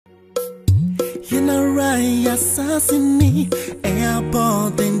You know right, assassini,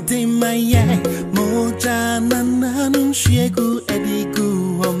 airport and Timaya, Mojana Nanum Shegu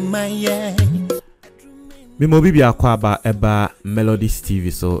Edigu on my eye. Mimobibi Akwaba Eba Melodies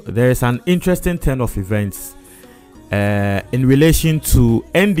TV. So there is an interesting turn of events in relation to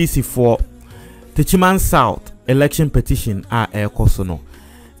NDC for Techiman South election petition air kosono.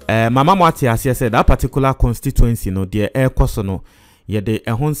 Mama Mwati has said that particular constituency no dear air kosono ye de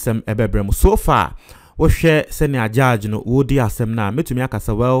ehonsem ebebrem. So far we share senior judge no wodi asem na metumi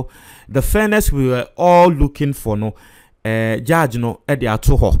akasa. Well, the fairness we were all looking for no judge no e de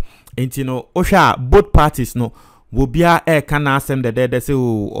ato ho. Enti no osha both parties no will be a can asem de say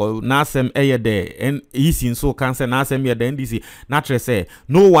or nasem ye de and easy so can say nasem ye the NDC naturally say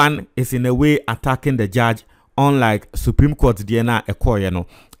no one is in a way attacking the judge, unlike Supreme Court DNA Ekoyeno,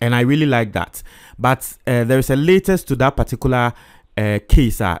 and I really like that. But there is a latest to that particular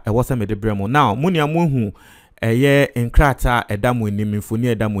case was a medebremo. Now munya muhu ye enkrata edamu nim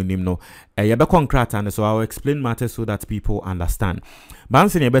infoni edamu nim no ye be konkrata, so I'll explain matters so that people understand.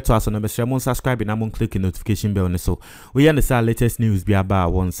 Bouncing a better so no subscribe and click the notification bell so we understand latest news be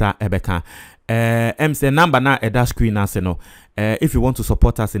about one sa ebeka MC number na at that screen as no. If you want to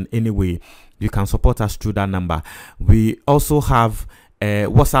support us in any way, you can support us through that number. We also have a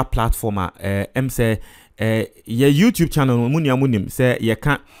WhatsApp platform MC your YouTube channel munim say you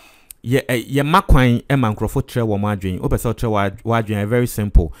can't ye makwan e mancrofo tre wo madwen obese tre wadwen very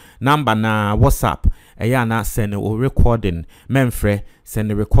simple number na WhatsApp eya na send o recording memfre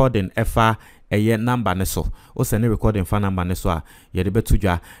send recording efa eye number ne so o send recording fa number ne so a ye de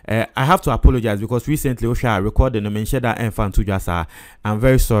betudwa. I have to apologize because recently o share recording no mention that enfa ntudwa sa. I'm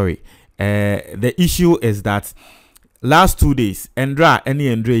very sorry. The issue is that last 2 days Endra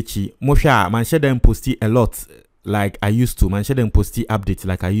echi mo sha man share them posti a lot like I used to. Man, shouldn't post the updates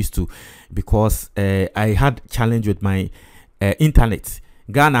like I used to because I had challenge with my internet.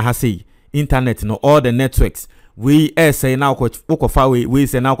 Ghana has say internet, no all the networks. We say now we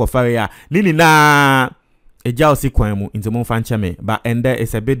say now ya nini na ejao si kwemu into mon fanchame, but and there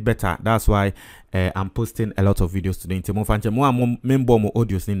is a bit better. That's why I'm posting a lot of videos today into mon fanchame. Mo member mo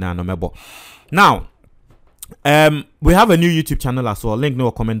audios ni na no mebo. Now we have a new YouTube channel as well. Link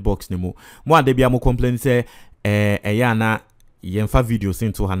no comment box ni mo. Mo de bia mo complain say yana yenfa videos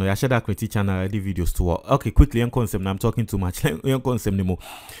into hano ya share create channel the videos to work. Okay, quickly on concept. I'm talking too much. On concept ni mo.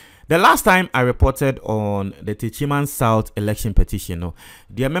 The last time I reported on the Techiman South election petition, no,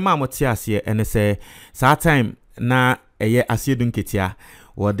 the member motias here and say time na asiye dunketia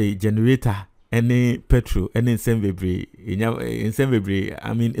or the generator any petrol any insembebri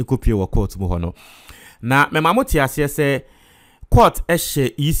I mean ekopie wa court mo hono. Na member motias here say court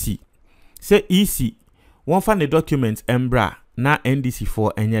eshe easy say easy one find the document embra na NDC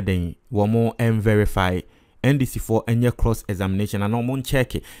for enye den womo verify NDC for enye cross examination and no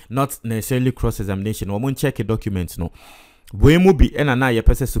check it, not necessarily cross examination womo check a document no we mu bi ena na ye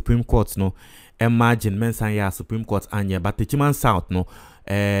pese Supreme Court no imagine mensan ya Supreme Court anye but Techiman South no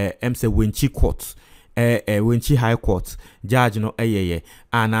say wenchi court wenchi high court judge no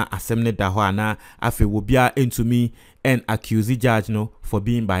ana assemne da ho ana afi wo bia into me and accuse judge no for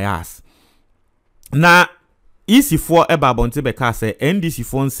being biased. Na EC4 eba bonte beka say NDC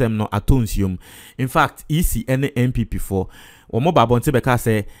for nsem no atonsium. In fact, EC any MPP4 omo ba bonte beka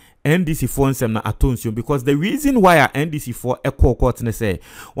say NDC for nsem no atonsium because the reason why NDC for equal court ne say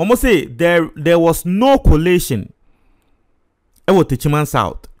omo say there was no collation ewo Techiman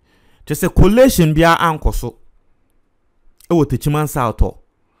South. Just a collation bia ankoso ewo Techiman South.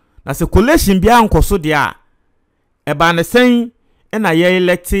 Na se collation bia ankoso dia eba ne sen ena ye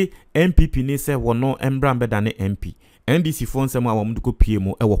electi MPP ni se wono embra mbeda ne MP NDC for nsem a wom duko pie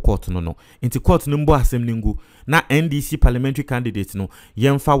mu ewo court no inti court no mbo asem ningu na NDC parliamentary candidate no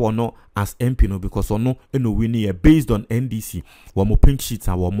yemfa wono as MP no because ono eno win ye based on NDC womo pink sheets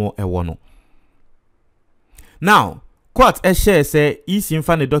a womo ewo no. Now court share say EC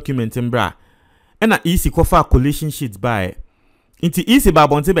mfa ne document mbra ena EC kofa collation sheets by inti easy ba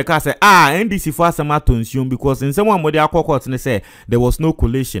bonte beka say NDC for asema tonsium because in someone mode akwa court ne say there was no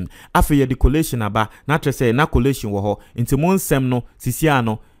collation afi ye the collation aba na tre say na collation wo ho inti mo nsem no sisia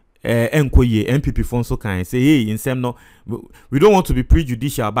no enkoye MPP fon so kan say hey insem no we don't want to be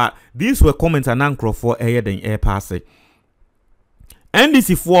prejudicial but these were comments and ankro for den air pass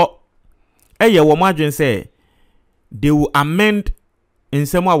NDC for wo madwen say they will amend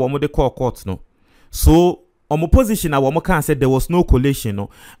insem wa wo mo de court no so omo position a womo kan say there was no collation no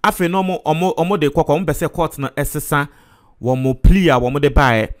afi no omo de kwakwa omo bese court na esesa womo plea womo de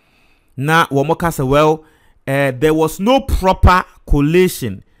buy na womo ka say well there was no proper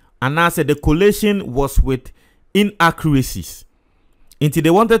collation and I said the collation was with inaccuracies. Until they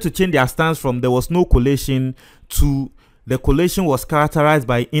wanted to change their stance from there was no collation to the collation was characterized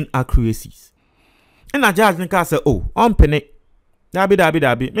by inaccuracies. And a judge nika say, oh, on penny.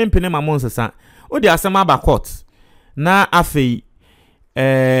 Dabi, men penny my monster. Oh, the asama ba court. Na afe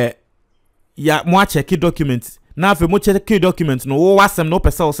ya mo check documents. Na afe mo check documents no wo wasem no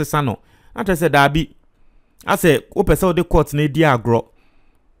pesa o sesa no. I said dabi. I say o pesa o de court na di agro.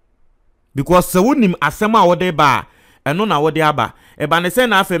 Because se wonim asema wo de ba eno na wo de aba. E ba ne se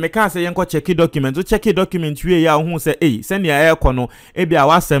na afe me ka say yenko check documents. O check document wie ya hu say se ne ekọ no e bia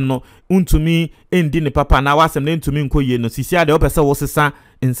wasem no untumi endi ne papa na wasem ne ntumi nko ye no sisi ade o pesa wo sesa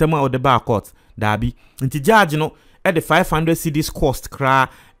nsema o de ba court dabi. Nti judge no at the 500 cedis cost kra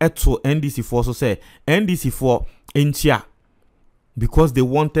eto NDC for so say NDC for entia because they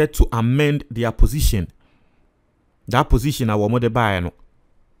wanted to amend their position. That position a womo de buy no.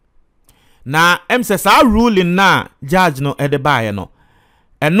 Na says our ruling na judge no at the buy no.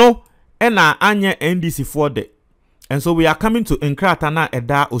 And no ena anya NDC for de. And so we are coming to enkrata na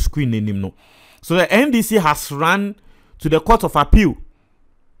eda o screen in him no. So the NDC has run to the Court of Appeal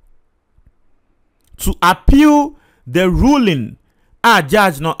to appeal the ruling a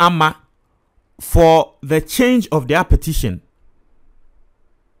judge no ama for the change of their petition.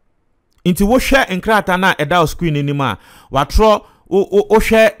 Into wo share enkrata na eda screen anima watro o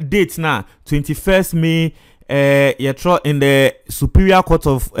share date na 21st May yetro in the Superior Court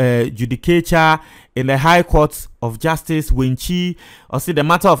of Judicature in the High Court of Justice Wenchi, or see the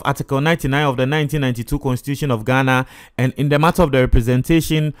matter of Article 99 of the 1992 Constitution of Ghana, and in the matter of the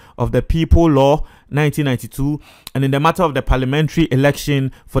representation of the people law 1992, and in the matter of the parliamentary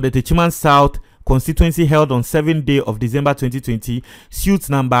election for the Techiman South constituency held on 7th day of December 2020, suit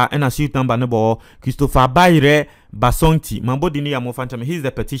number and a suit number number Christopher Bayre Basonti Mambodini Amofantame. He's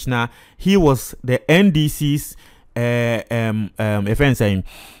the petitioner. He was the NDC's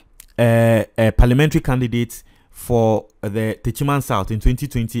parliamentary candidate for the Techiman South in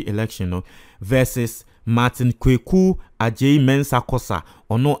 2020 election, no, versus Martin Kweku Ajay Mensa Kosa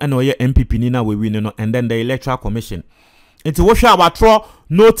or no NOye MPP Nina we win, no, and then the Electoral Commission. Into what shall we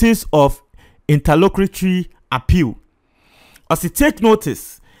notice of interlocutory appeal. As it take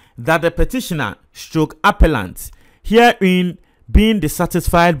notice that the petitioner stroke appellant herein being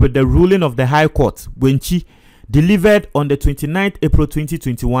dissatisfied with the ruling of the High Court Wenchi delivered on the 29th April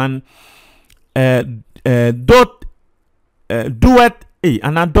 2021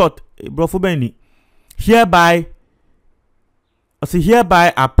 hereby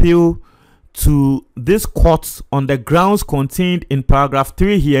appeal to this court on the grounds contained in paragraph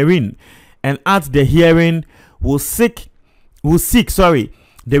 3 herein, and at the hearing will seek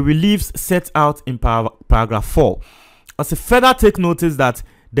the reliefs set out in paragraph 4. As a further take notice that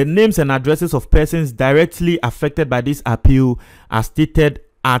the names and addresses of persons directly affected by this appeal are stated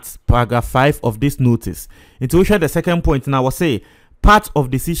at paragraph 5 of this notice. Into which the second point now will say part of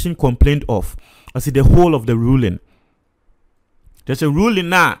decision complained of. I see the whole of the ruling. There's a ruling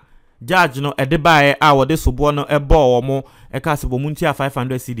now. Judge no edebae our de sobo no ebo omo ekasibo muntia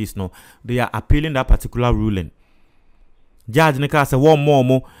 500 cedis no. They are appealing that particular ruling. Judge ne ka say one more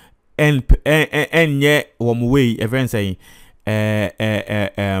mo enye womo way even saying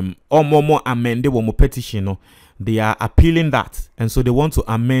omo amend womo petition no. They are appealing that, and so they want to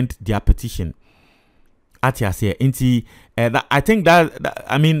amend their petition. Atiasie inti I think that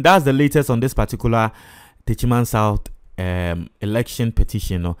I mean that's the latest on this particular Techiman South election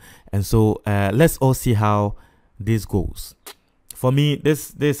petition, no? And so let's all see how this goes. For me,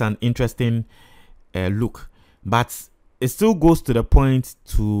 this is an interesting look, but it still goes to the point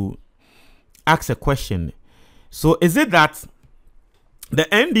to ask a question. So is it that the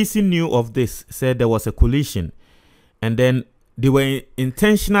NDC knew of this, said there was a collision, and then they were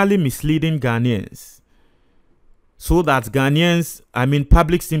intentionally misleading Ghanaians so that Ghanaians, I mean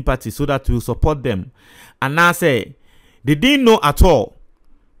public sympathy, so that we will support them, and now say they didn't know at all.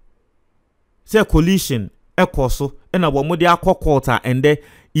 Say collision, ekoso, and a womodi akwa quarter, and the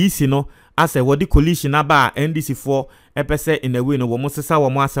easy no, as a wadi collision aba NDC for epese in the way no womosesa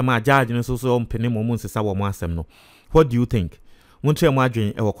womwasema judge no so mpene womonsesa womwasem no. What do you think? Muntre mwadwen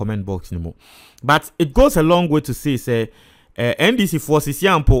e comment box nimo. But it goes a long way to say NDC for sisi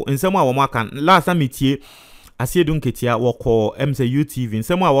ampo nsemo a womaka last time metie asiedun ketia woko UTV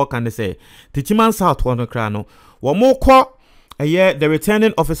nsemo a woka ne say Techiman South wono kra no womoko the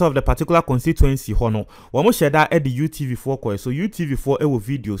returning officer of the particular constituency hono womo sheda at the UTV4 ko so UTV4 ewo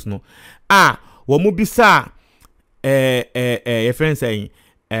videos no womo bisa your friend saying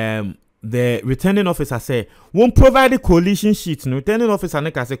the returning officer say won't provide the coalition sheet. No returning officer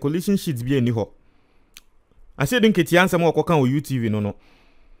neka say coalition sheets be any ho. I said don't get answer more on UTV no.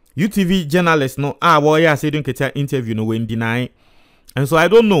 UTV journalist no well yeah I said don't get interview no when deny. And so I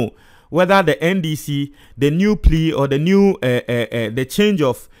don't know whether the NDC, the new plea or the new the change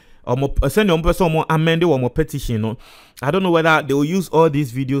of send on person more amend or more petition. No? I don't know whether they will use all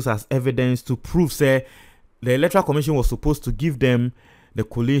these videos as evidence to prove say the Electoral Commission was supposed to give them the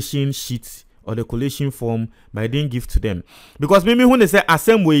collation sheet or the collation form, but I didn't give to them. Because maybe when they say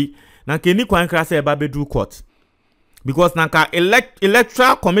same way, na keni kwankra say eba bedru court. Because nanka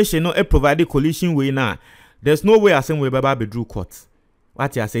Electoral Commission no provide collation way now. There's no way same way eba bedru court.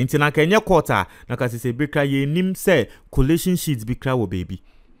 What you say? Intina Kenya quarter, nanka say bikra ye nim say collation sheets bikra wo baby.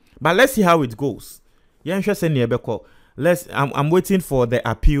 But let's see how it goes. Yeah, interested in Ebeko. I'm waiting for the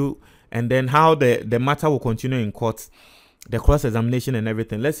appeal and then how the matter will continue in court. The cross-examination and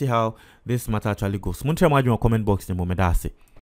everything. Let's see how this matter actually goes. Muntre majuma comment box ni momedase.